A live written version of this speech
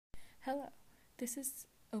Hello, this is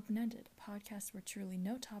Open Ended, a podcast where truly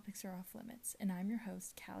no topics are off limits, and I'm your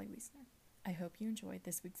host, Callie Wiesner. I hope you enjoyed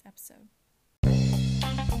this week's episode.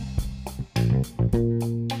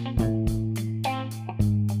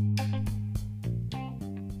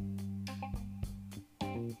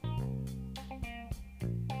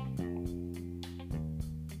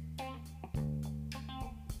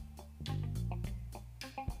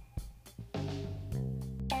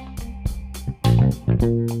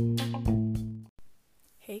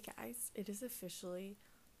 Hey guys, it is officially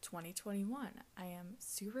 2021. I am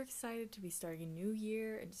super excited to be starting a new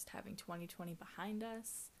year and just having 2020 behind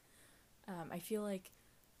us. I feel like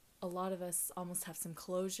a lot of us almost have some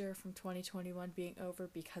closure from 2021 being over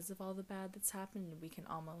because of all the bad that's happened, and we can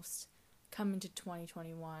almost come into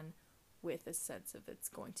 2021 with a sense of it's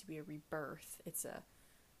going to be a rebirth.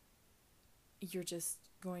 You're just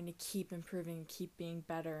going to keep improving, keep being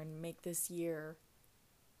better, and make this year,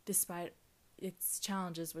 despite its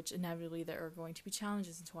challenges, which inevitably there are going to be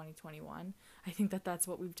challenges in 2021. I think that that's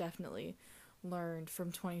what we've definitely learned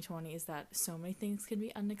from 2020, is that so many things can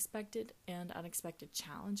be unexpected, and unexpected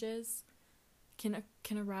challenges can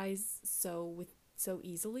arise so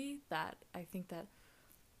easily that I think that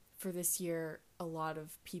for this year, a lot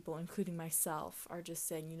of people, including myself, are just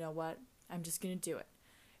saying, you know what, I'm just going to do it.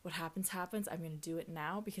 What happens, happens. I'm going to do it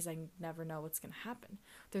now because I never know what's going to happen.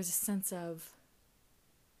 There's a sense of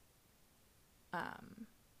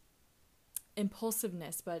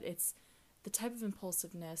impulsiveness, but it's the type of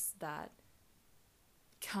impulsiveness that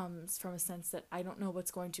comes from a sense that I don't know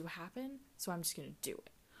what's going to happen, so I'm just going to do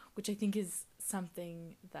it, which I think is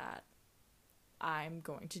something that I'm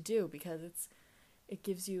going to do because it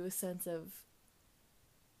gives you a sense of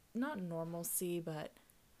not normalcy, but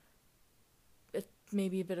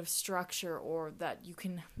maybe a bit of structure, or that you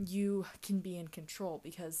can be in control,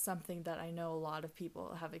 because something that I know a lot of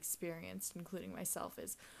people have experienced, including myself,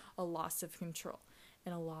 is a loss of control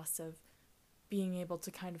and a loss of being able to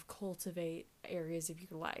kind of cultivate areas of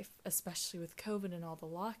your life. Especially with COVID and all the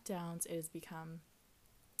lockdowns, it has become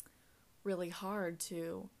really hard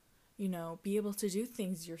to, be able to do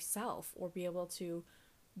things yourself or be able to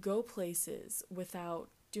go places without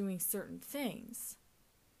doing certain things.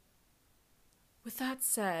 With that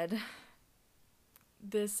said,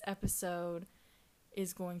 this episode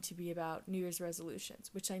is going to be about New Year's resolutions,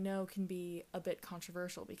 which I know can be a bit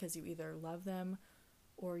controversial because you either love them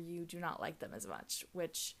or you do not like them as much,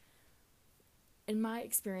 which in my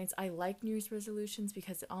experience, I like New Year's resolutions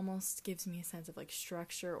because it almost gives me a sense of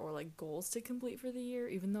structure or goals to complete for the year,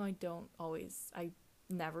 even though I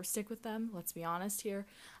never stick with them. Let's be honest here.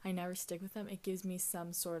 I never stick with them. It gives me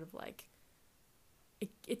some sort of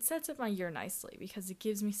it sets up my year nicely because it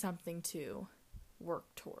gives me something to work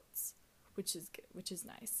towards, which is good, which is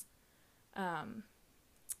nice.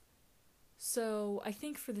 So I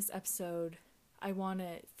think for this episode, I want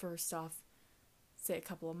to first off say a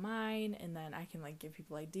couple of mine, and then I can give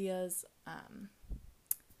people ideas.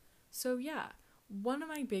 So yeah, one of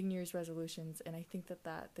my big New Year's resolutions, and I think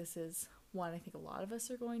that this is one I think a lot of us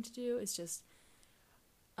are going to do, is just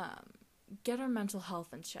get our mental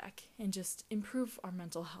health in check and just improve our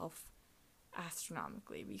mental health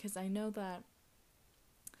astronomically, because I know that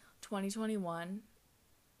 2021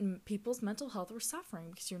 people's mental health were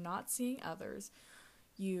suffering because you're not seeing others.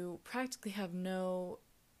 You practically have no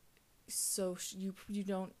you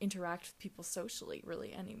don't interact with people socially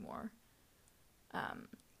really anymore.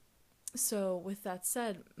 So with that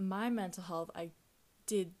said, my mental health, I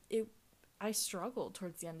struggled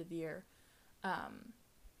towards the end of the year.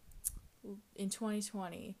 In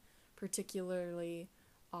 2020, particularly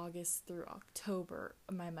August through October,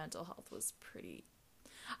 my mental health was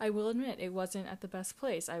I will admit, it wasn't at the best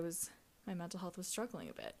place. My mental health was struggling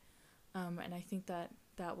a bit. And I think that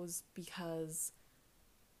was because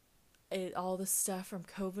all the stuff from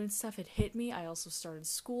COVID and stuff had hit me. I also started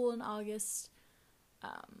school in August.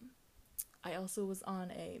 I also was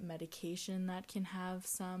on a medication that can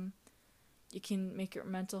make your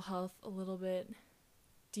mental health a little bit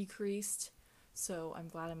decreased, so I'm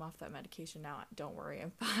glad I'm off that medication now. Don't worry,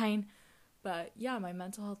 I'm fine. But yeah, my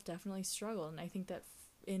mental health definitely struggled, and I think that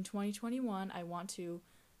in 2021 I want to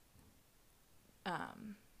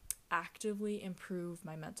actively improve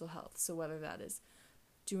my mental health. So whether that is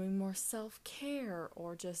doing more self-care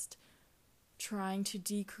or just trying to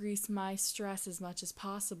decrease my stress as much as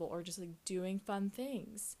possible, or just doing fun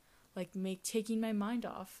things, taking my mind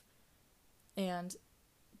off and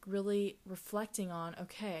really reflecting on,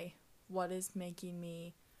 okay, what is making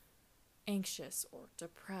me anxious or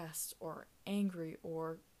depressed or angry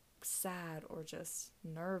or sad or just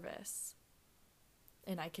nervous?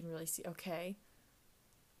 And I can really see, okay,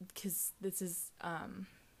 because this is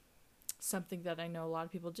something that I know a lot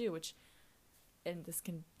of people do, which, and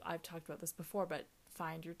I've talked about this before, but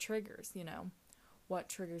find your triggers, what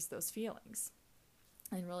triggers those feelings,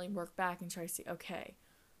 and really work back and try to see, okay,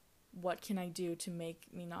 what can I do to make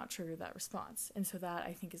me not trigger that response? And so that,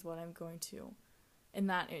 I think, is what I'm going to, and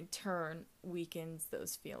that in turn weakens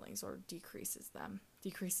those feelings or decreases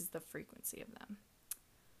the frequency of them.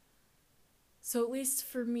 So at least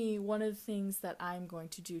for me, one of the things that I'm going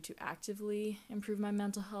to do to actively improve my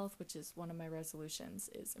mental health, which is one of my resolutions,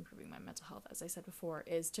 is improving my mental health, as I said before,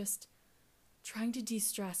 is just trying to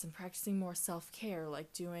de-stress and practicing more self-care,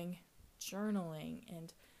 like doing journaling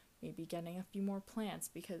and maybe getting a few more plants,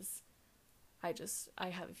 because I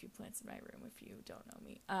have a few plants in my room, if you don't know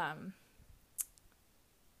me.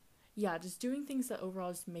 Just doing things that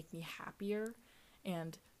overall just make me happier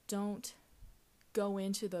and don't go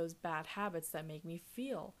into those bad habits that make me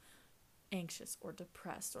feel anxious or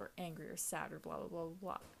depressed or angry or sad or blah, blah, blah,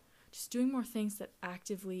 blah. Just doing more things that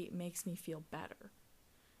actively makes me feel better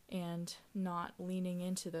and not leaning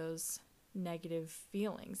into those negative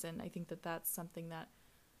feelings. And I think that that's something that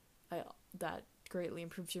greatly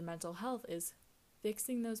improves your mental health, is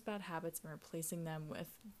fixing those bad habits and replacing them with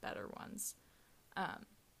better ones.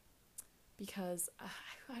 Because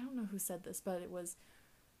I don't know who said this, but it was,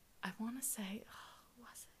 I want to say,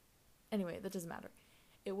 was it? Anyway, that doesn't matter.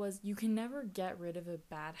 It was, you can never get rid of a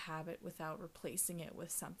bad habit without replacing it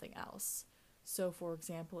with something else. So, for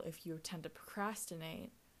example, if you tend to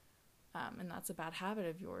procrastinate, and that's a bad habit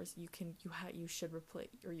of yours, you can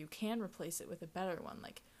replace it with a better one.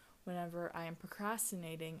 Like, whenever I am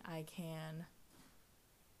procrastinating, I can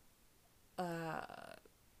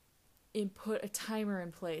put a timer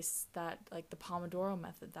in place, that, like the Pomodoro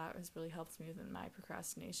method, that has really helped me within my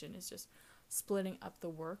procrastination, is just splitting up the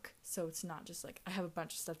work, so it's not just like I have a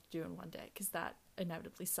bunch of stuff to do in one day, because that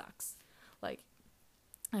inevitably sucks. Like,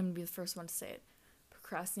 I'm gonna be the first one to say it.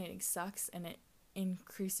 Procrastinating sucks, and it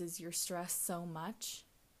increases your stress so much,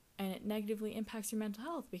 and it negatively impacts your mental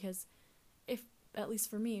health, because if, at least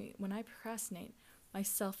for me, when I procrastinate, my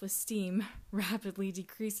self-esteem rapidly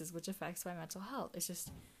decreases, which affects my mental health. It's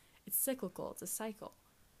cyclical. It's a cycle.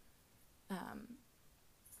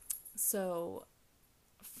 So,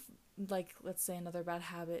 like, let's say another bad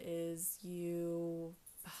habit is you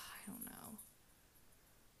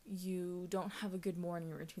don't have a good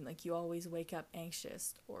morning routine. Like, you always wake up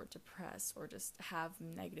anxious or depressed or just have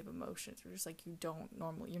negative emotions, or just like you're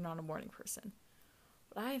not a morning person.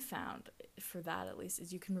 What I have found, for that at least,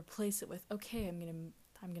 is you can replace it with, okay, I'm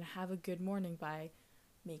gonna have a good morning by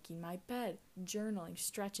making my bed, journaling,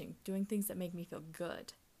 stretching, doing things that make me feel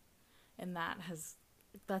good. And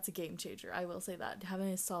that's a game changer. I will say that. Having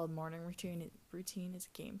a solid morning routine is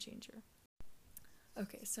a game changer.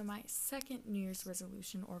 Okay, so my second New Year's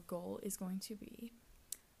resolution or goal is going to be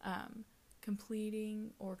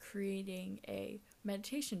completing or creating a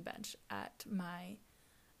meditation bench at my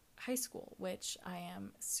high school, which I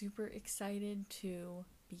am super excited to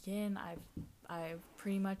begin. I've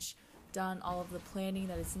pretty much done all of the planning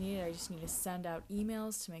that is needed. I just need to send out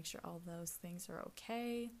emails to make sure all those things are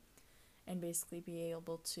okay, and basically be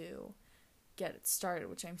able to get it started,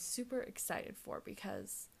 which I'm super excited for,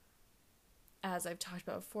 because, as I've talked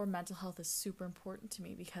about before, mental health is super important to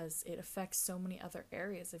me, because it affects so many other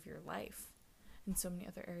areas of your life and so many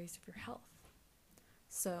other areas of your health.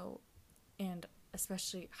 So, and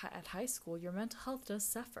especially at high school, your mental health does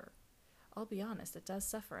suffer. I'll be honest, it does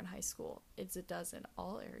suffer in high school. It does in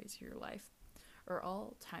all areas of your life, or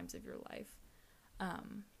all times of your life.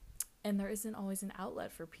 And there isn't always an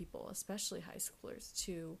outlet for people, especially high schoolers,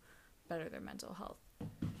 to better their mental health.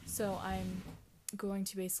 So I'm going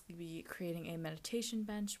to basically be creating a meditation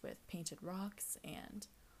bench with painted rocks and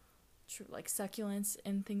like succulents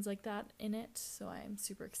and things like that in it. So I'm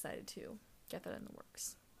super excited to get that in the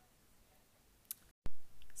works.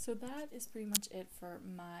 So that is pretty much it for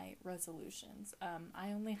my resolutions. I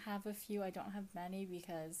only have a few. I don't have many,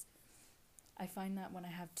 because I find that when I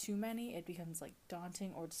have too many, it becomes like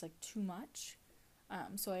daunting or just like too much.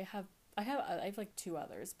 So I have like 2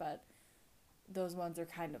 others, but those ones are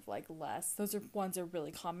kind of like less. Those are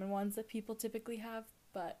really common ones that people typically have.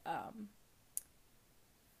 But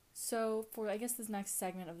so for, I guess, this next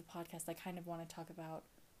segment of the podcast, I kind of want to talk about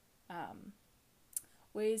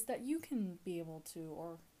ways that you can be able to,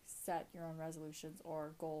 or set your own resolutions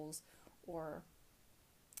or goals, or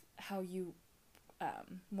how you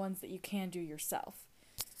ones that you can do yourself.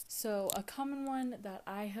 So a common one that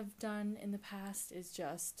I have done in the past is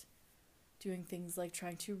just doing things like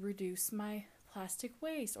trying to reduce my plastic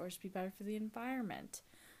waste, or just be better for the environment.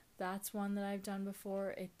 That's one that I've done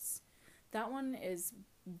before. That one is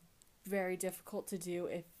very difficult to do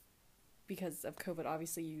if, because of COVID,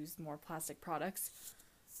 obviously you use more plastic products.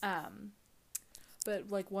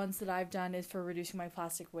 But like ones that I've done is for reducing my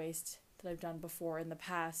plastic waste that I've done before in the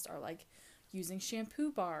past are like using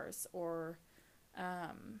shampoo bars, or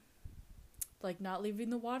like not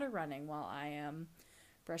leaving the water running while I am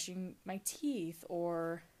brushing my teeth,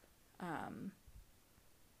 or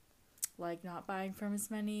like not buying from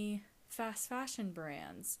as many fast fashion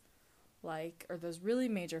brands, like, or those really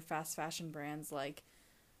major fast fashion brands like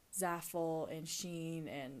Zaful and Shein,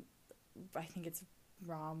 and I think it's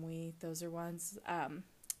Romwe. Those are ones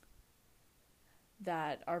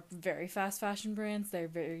that are very fast fashion brands. They're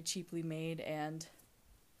very cheaply made and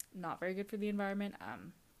not very good for the environment.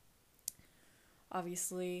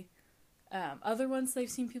 Obviously, other ones that I've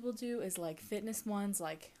seen people do is like fitness ones,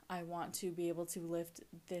 like I want to be able to lift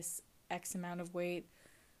this X amount of weight,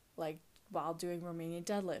 like while doing Romanian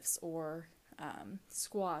deadlifts or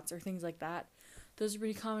squats or things like that. Those are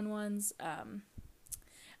pretty common ones,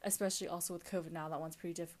 especially also with COVID now. That one's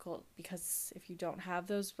pretty difficult because if you don't have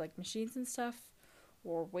those like machines and stuff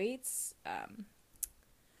or weights,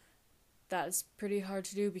 that is pretty hard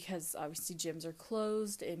to do because obviously gyms are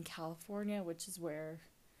closed in California, which is where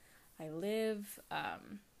I live.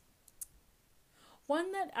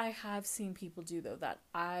 One that I have seen people do, though, that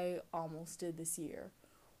I almost did this year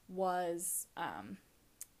was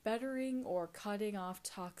bettering or cutting off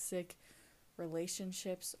toxic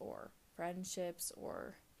relationships or friendships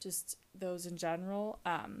or just those in general.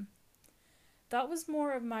 That was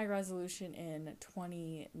more of my resolution in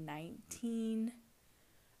 2019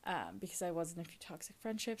 because I was in a few toxic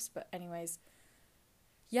friendships. But anyways,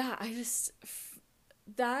 yeah,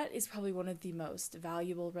 that is probably one of the most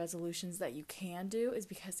valuable resolutions that you can do, is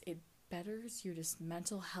because it betters your just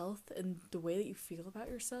mental health and the way that you feel about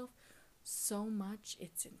yourself so much.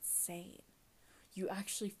 It's insane. You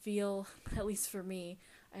actually feel, at least for me,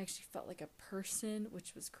 I actually felt like a person,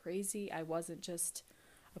 which was crazy. I wasn't just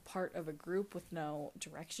a part of a group with no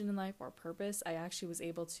direction in life or purpose. I actually was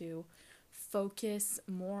able to focus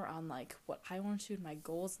more on like what I wanted to do, and my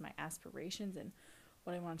goals, my aspirations, and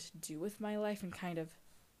what I wanted to do with my life, and kind of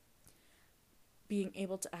being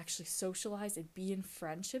able to actually socialize and be in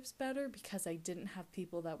friendships better because I didn't have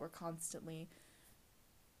people that were constantly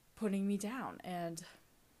putting me down and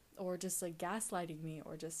or just like gaslighting me,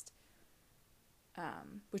 or just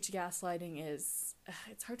which gaslighting is,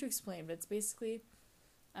 it's hard to explain, but it's basically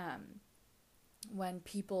when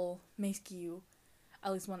people make you,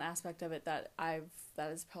 at least one aspect of it that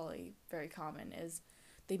is probably very common, is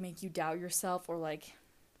they make you doubt yourself or like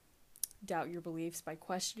doubt your beliefs by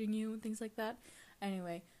questioning you and things like that.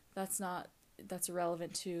 Anyway, that's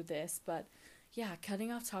irrelevant to this, but yeah,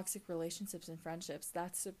 cutting off toxic relationships and friendships,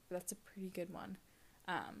 that's a pretty good one.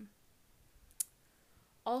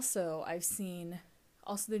 Also, I've seen,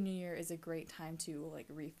 also the new year is a great time to like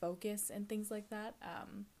refocus and things like that.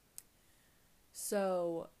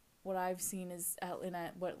 So what I've seen is,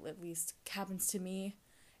 what at least happens to me,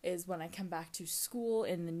 is when I come back to school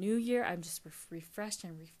in the new year, I'm just refreshed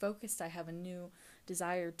and refocused. I have a new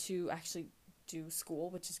desire to actually do school,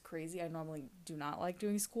 which is crazy. I normally do not like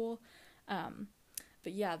doing school.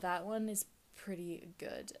 But yeah, that one is pretty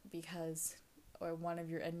good because, or one of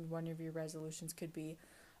your resolutions could be,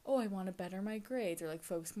 oh, I want to better my grades, or like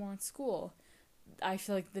focus more on school. I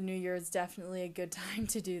feel like the new year is definitely a good time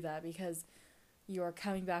to do that because you're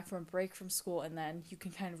coming back from a break from school, and then you can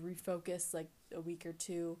kind of refocus like a week or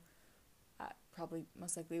two, probably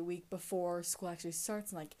most likely a week before school actually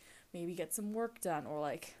starts, and like maybe get some work done, or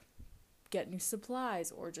like get new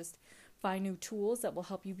supplies, or just find new tools that will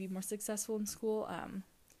help you be more successful in school.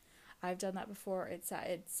 I've done that before. It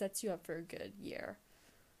sets you up for a good year,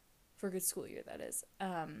 for a good school year, that is.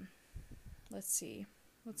 Let's see,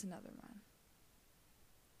 what's another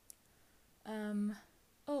one?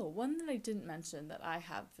 One that I didn't mention that I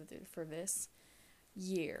have for this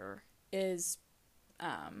year is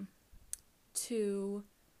to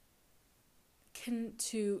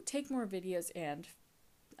take more videos and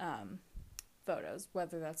photos,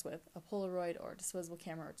 whether that's with a Polaroid or disposable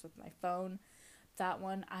camera, or it's with my phone. That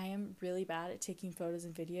one, I am really bad at taking photos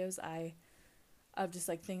and videos of just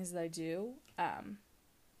like things that I do.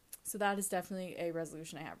 So that is definitely a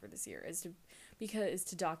resolution I have for this year, is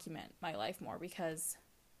to document my life more, because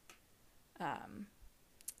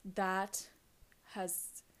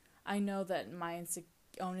I know that my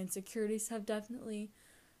own insecurities have definitely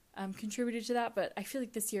contributed to that, but I feel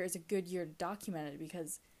like this year is a good year to document it,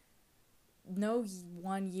 because no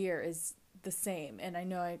one year is the same. And I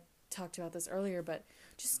know I talked about this earlier, but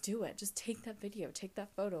just do it. Just take that video, take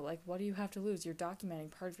that photo. Like, what do you have to lose? You're documenting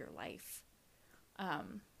part of your life.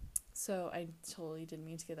 So I totally didn't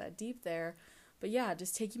mean to get that deep there. But yeah,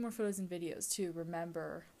 just taking more photos and videos to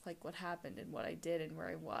remember like what happened and what I did and where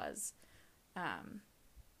I was.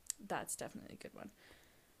 That's definitely a good one.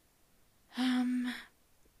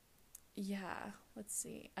 Yeah, let's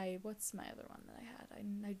see. What's my other one that I had? It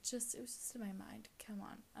was just in my mind. Come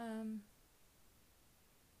on.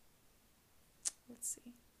 Let's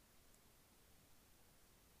see.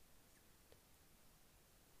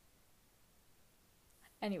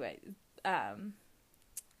 Anyway,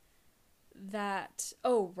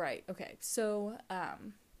 oh, right. Okay. So,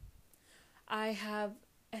 I have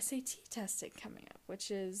SAT testing coming up,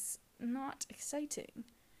 which is not exciting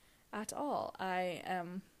at all.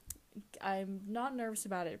 I'm not nervous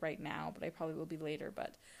about it right now, but I probably will be later.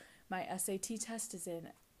 But my SAT test is in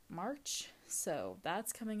March, so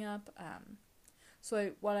that's coming up.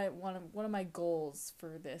 One of my goals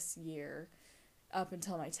for this year, up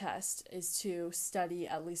until my test, is to study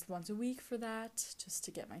at least once a week for that, just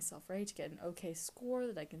to get myself ready to get an okay score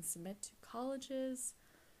that I can submit to colleges.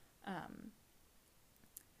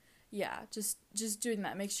 Yeah, just doing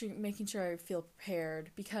that, making sure I feel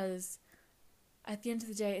prepared, because at the end of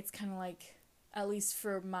the day, it's kind of like, at least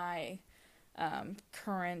for my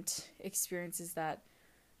current experiences, that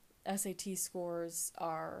SAT scores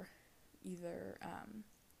are either,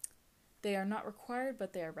 they are not required,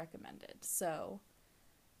 but they are recommended. So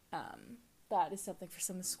that is something for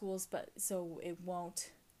some of the schools, but so it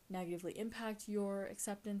won't negatively impact your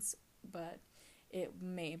acceptance, but it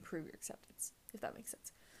may improve your acceptance, if that makes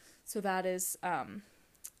sense. So that is,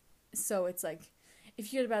 so it's like,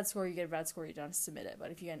 if you get a bad score, you get a bad score, you don't have to submit it.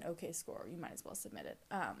 But if you get an okay score, you might as well submit it.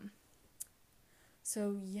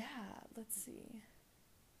 So yeah, let's see.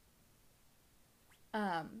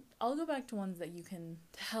 I'll go back to ones that you can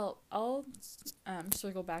help. I'll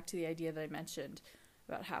circle back to the idea that I mentioned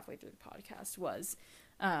about halfway through the podcast, was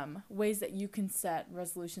ways that you can set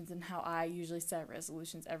resolutions, and how I usually set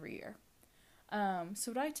resolutions every year.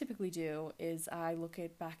 So what I typically do is I look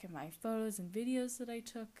back at my photos and videos that I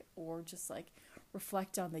took, or just like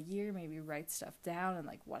reflect on the year, maybe write stuff down and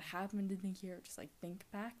like what happened in the year, just like think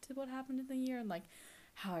back to what happened in the year and like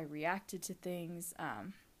how I reacted to things.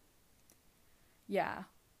 Yeah,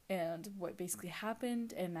 and what basically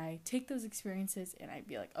happened, and I take those experiences and I'd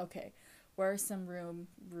be like, okay, where's some room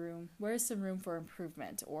for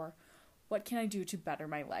improvement, or what can I do to better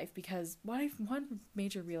my life? Because one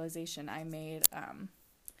major realization I made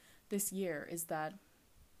this year is that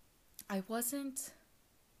I wasn't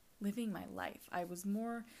living my life. I was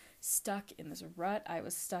more stuck in this rut. I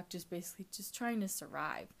was stuck just basically just trying to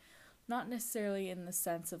survive. Not necessarily in the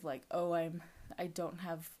sense of like, oh, I don't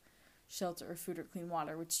have shelter or food or clean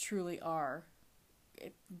water, which truly are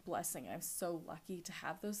a blessing. I'm so lucky to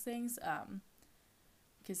have those things,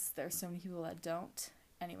 because there are so many people that don't.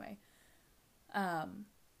 Anyway,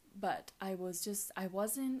 but I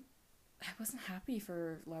wasn't happy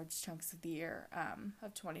for large chunks of the year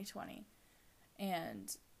of 2020,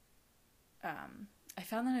 and I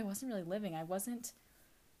found that I wasn't really living. I wasn't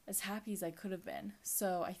as happy as I could have been.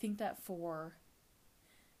 So I think that for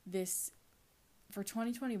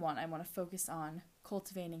 2021, I want to focus on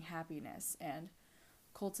cultivating happiness and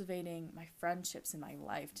cultivating my friendships in my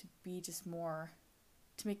life to be just more,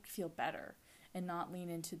 to make me feel better, and not lean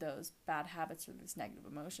into those bad habits or those negative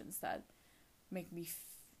emotions that make me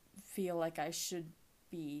feel like I should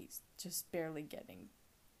be just barely getting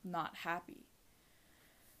not happy.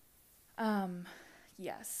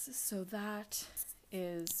 Yes, so that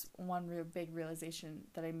is one real big realization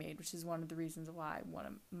that I made, which is one of the reasons why one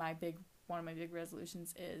of my big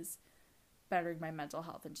resolutions is bettering my mental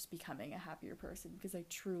health and just becoming a happier person, because I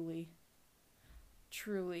truly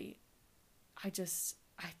I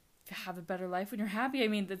have a better life when you're happy. I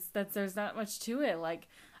mean, that's there's not much to it. Like,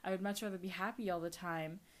 I would much rather be happy all the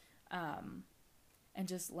time, and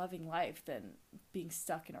just loving life, than being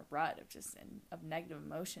stuck in a rut of negative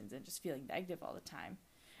emotions and just feeling negative all the time.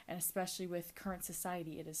 And especially with current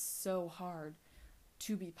society, it is so hard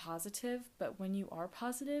to be positive, but when you are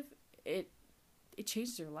positive, it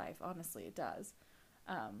changes your life. Honestly, it does.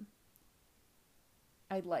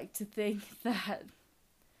 I'd like to think that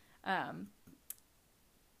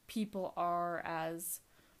people are as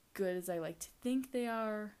good as I like to think they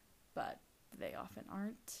are, but they often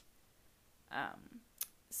aren't.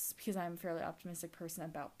 Because I'm a fairly optimistic person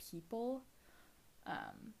about people.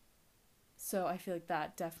 So I feel like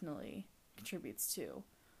that definitely contributes to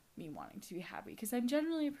me wanting to be happy, because I'm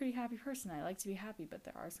generally a pretty happy person. I like to be happy, but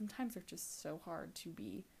there are some times they're just so hard to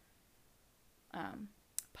be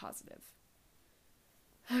positive.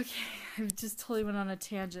 Okay, I just totally went on a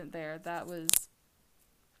tangent there. That was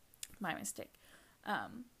my mistake.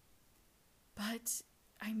 But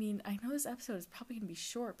I mean, I know this episode is probably going to be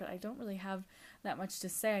short, but I don't really have that much to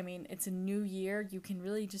say. I mean, it's a new year. You can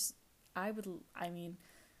really just, I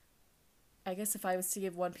guess if I was to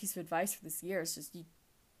give one piece of advice for this year, it's just,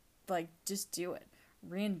 just do it.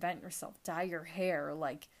 Reinvent yourself. Dye your hair.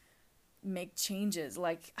 Make changes.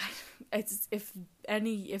 It's, if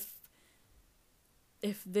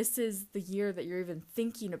this is the year that you're even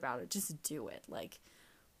thinking about it, just do it.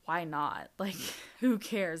 Why not? Who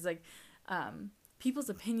cares? People's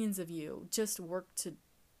opinions of you just work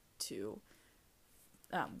to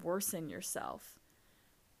worsen yourself.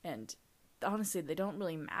 And honestly, they don't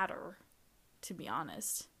really matter, to be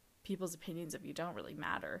honest. People's opinions of you don't really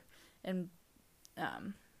matter. And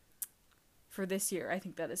for this year, I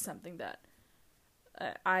think that is something that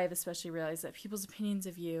I've especially realized, that people's opinions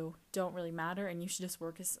of you don't really matter, and you should just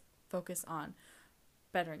focus on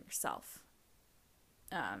bettering yourself.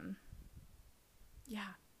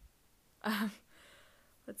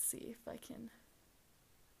 Let's see if I can.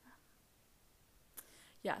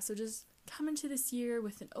 So just come into this year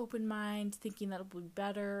with an open mind, thinking that it'll be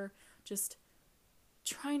better. Just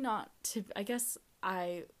try not to, I guess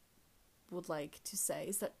I would like to say,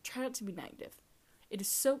 is that try not to be negative. It is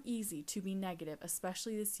so easy to be negative,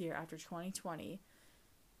 especially this year after 2020,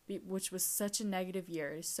 which was such a negative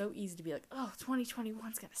year. It is so easy to be like, oh,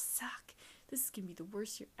 2021's gonna suck. This is gonna be the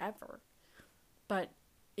worst year ever. But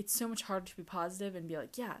it's so much harder to be positive and be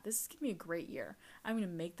like, yeah, this is gonna be a great year. I'm gonna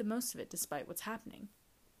make the most of it despite what's happening.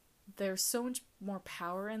 There's so much more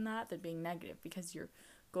power in that than being negative, because you're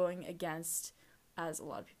going against, as a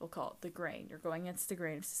lot of people call it, the grain. You're going against the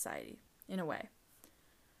grain of society, in a way.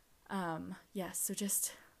 So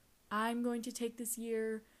just, I'm going to take this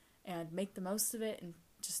year and make the most of it, and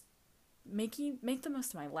just make the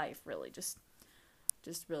most of my life, really. Just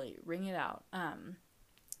really wring it out. And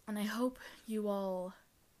I hope you all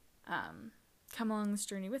come along this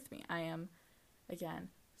journey with me. I am, again,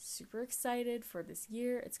 super excited for this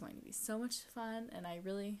year. It's going to be so much fun, and I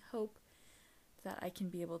really hope that I can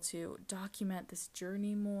be able to document this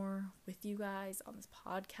journey more with you guys on this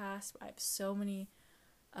podcast. I have so many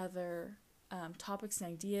other topics and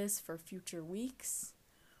ideas for future weeks,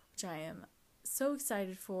 which I am so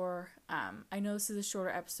excited for. I know this is a shorter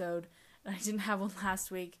episode, and I didn't have one last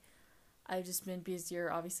week. I've just been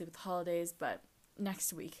busier, obviously, with the holidays, but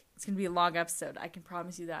next week it's going to be a long episode. I can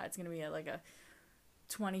promise you that. It's going to be a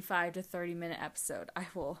 25 to 30 minute episode. I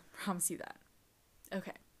will promise you that.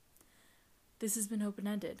 Okay. This has been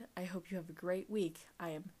Open-Ended. I hope you have a great week. I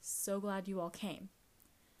am so glad you all came.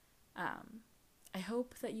 I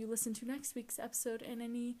hope that you listen to next week's episode and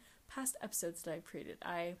any past episodes that I've created.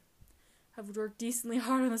 I have worked decently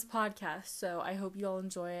hard on this podcast, so I hope you all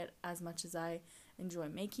enjoy it as much as I enjoy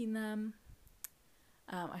making them.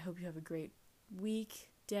 I hope you have a great week,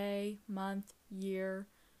 day, month, year,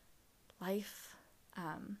 life.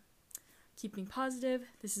 Keep being positive.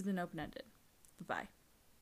 This has been Open-Ended. Bye-bye.